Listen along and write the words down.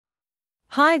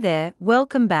Hi there,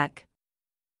 welcome back.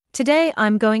 Today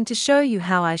I'm going to show you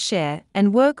how I share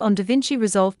and work on DaVinci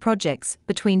Resolve projects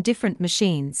between different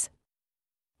machines.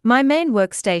 My main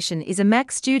workstation is a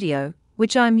Mac Studio,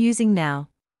 which I'm using now.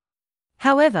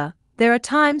 However, there are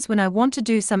times when I want to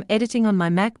do some editing on my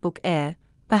MacBook Air,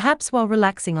 perhaps while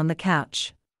relaxing on the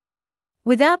couch.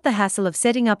 Without the hassle of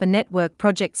setting up a network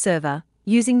project server,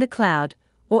 using the cloud,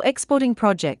 or exporting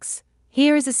projects,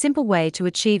 here is a simple way to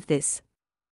achieve this.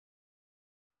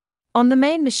 On the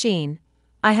main machine,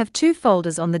 I have two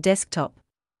folders on the desktop.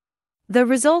 The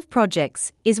Resolve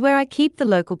Projects is where I keep the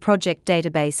local project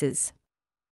databases.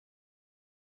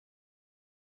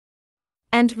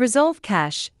 And Resolve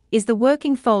Cache is the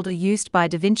working folder used by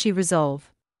DaVinci Resolve.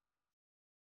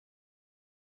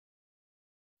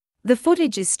 The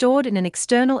footage is stored in an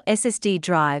external SSD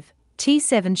drive,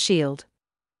 T7 Shield.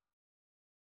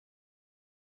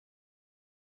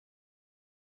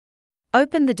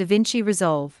 Open the DaVinci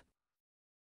Resolve.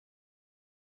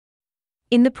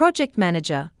 In the Project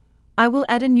Manager, I will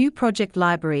add a new project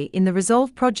library in the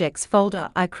Resolve Projects folder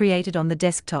I created on the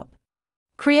desktop.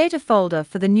 Create a folder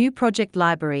for the new project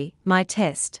library, My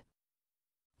Test.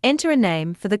 Enter a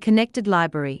name for the connected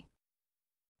library.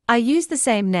 I use the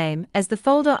same name as the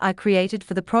folder I created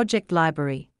for the project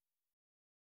library.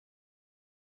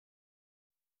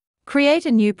 Create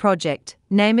a new project,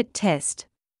 name it Test.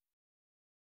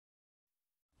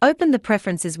 Open the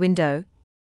Preferences window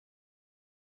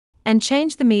and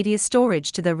change the media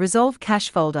storage to the Resolve Cache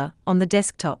folder on the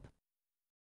desktop.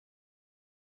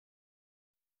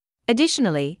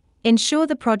 Additionally, ensure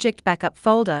the project backup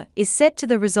folder is set to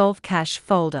the Resolve Cache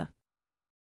folder.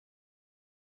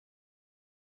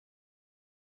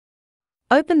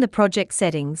 Open the project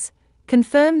settings,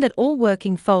 confirm that all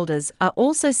working folders are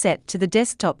also set to the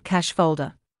desktop cache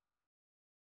folder.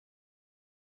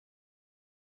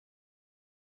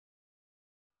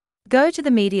 Go to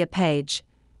the media page.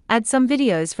 Add some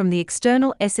videos from the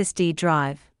external SSD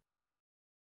drive.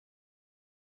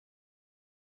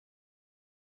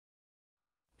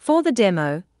 For the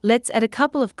demo, let's add a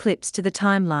couple of clips to the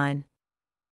timeline.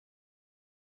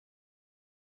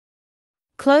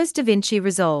 Close DaVinci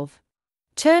Resolve.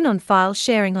 Turn on file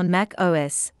sharing on Mac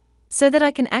OS, so that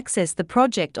I can access the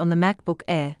project on the MacBook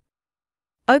Air.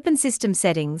 Open System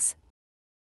Settings.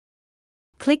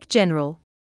 Click General.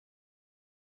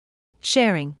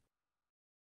 Sharing.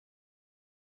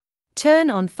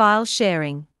 Turn on file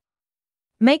sharing.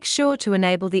 Make sure to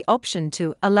enable the option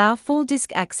to allow full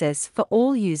disk access for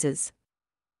all users.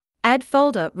 Add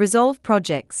folder Resolve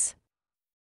Projects.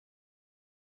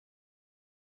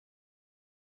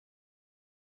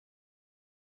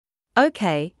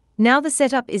 OK, now the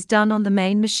setup is done on the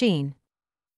main machine.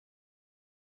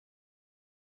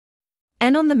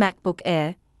 And on the MacBook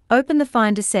Air, open the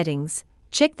Finder settings,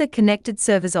 check the Connected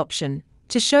Servers option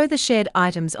to show the shared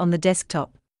items on the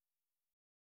desktop.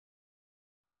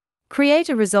 Create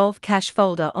a Resolve Cache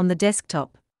folder on the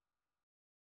desktop.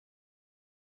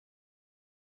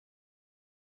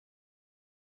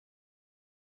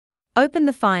 Open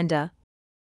the Finder.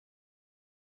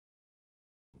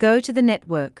 Go to the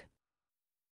network.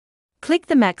 Click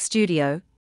the Mac Studio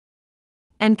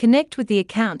and connect with the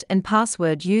account and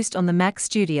password used on the Mac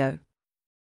Studio.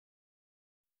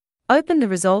 Open the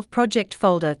Resolve Project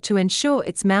folder to ensure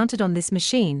it's mounted on this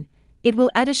machine. It will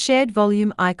add a shared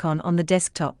volume icon on the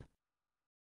desktop.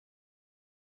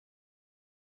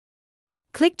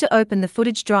 Click to open the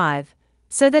footage drive,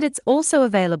 so that it's also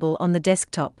available on the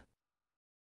desktop.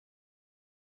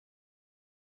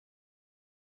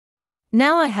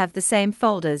 Now I have the same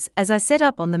folders as I set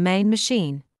up on the main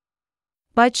machine.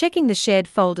 By checking the shared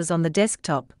folders on the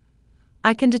desktop,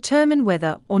 I can determine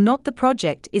whether or not the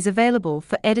project is available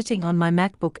for editing on my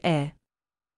MacBook Air.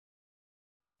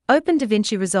 Open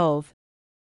DaVinci Resolve.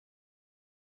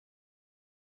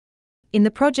 In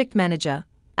the Project Manager,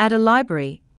 add a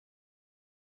library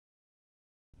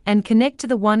and connect to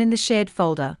the one in the shared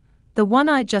folder, the one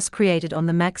I just created on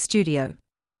the Mac Studio.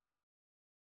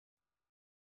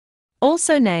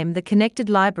 Also name the connected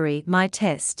library My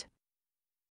Test.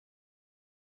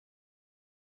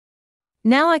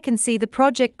 Now I can see the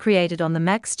project created on the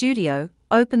Mac Studio.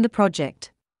 Open the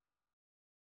project.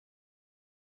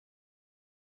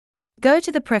 Go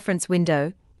to the Preference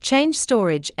window, change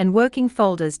storage and working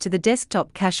folders to the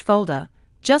desktop cache folder,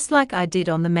 just like I did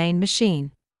on the main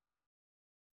machine.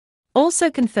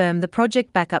 Also confirm the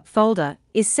project backup folder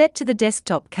is set to the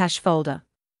desktop cache folder.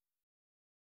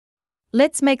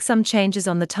 Let's make some changes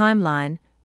on the timeline.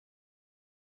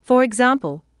 For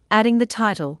example, adding the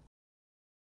title.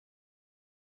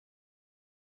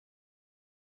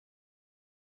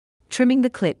 Trimming the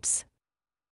clips.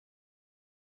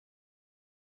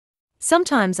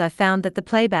 Sometimes I found that the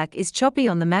playback is choppy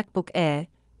on the MacBook Air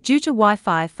due to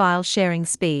Wi-Fi file sharing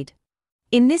speed.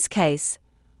 In this case,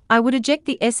 I would eject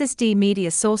the SSD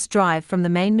media source drive from the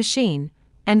main machine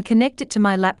and connect it to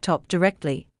my laptop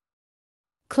directly.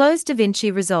 Close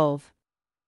DaVinci Resolve.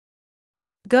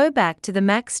 Go back to the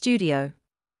Mac Studio.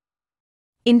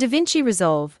 In DaVinci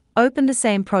Resolve, open the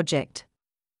same project.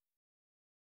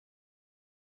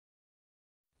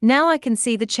 Now I can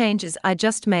see the changes I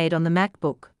just made on the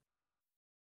MacBook.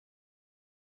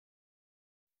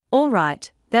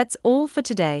 Alright, that's all for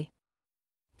today.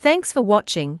 Thanks for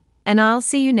watching, and I'll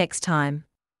see you next time.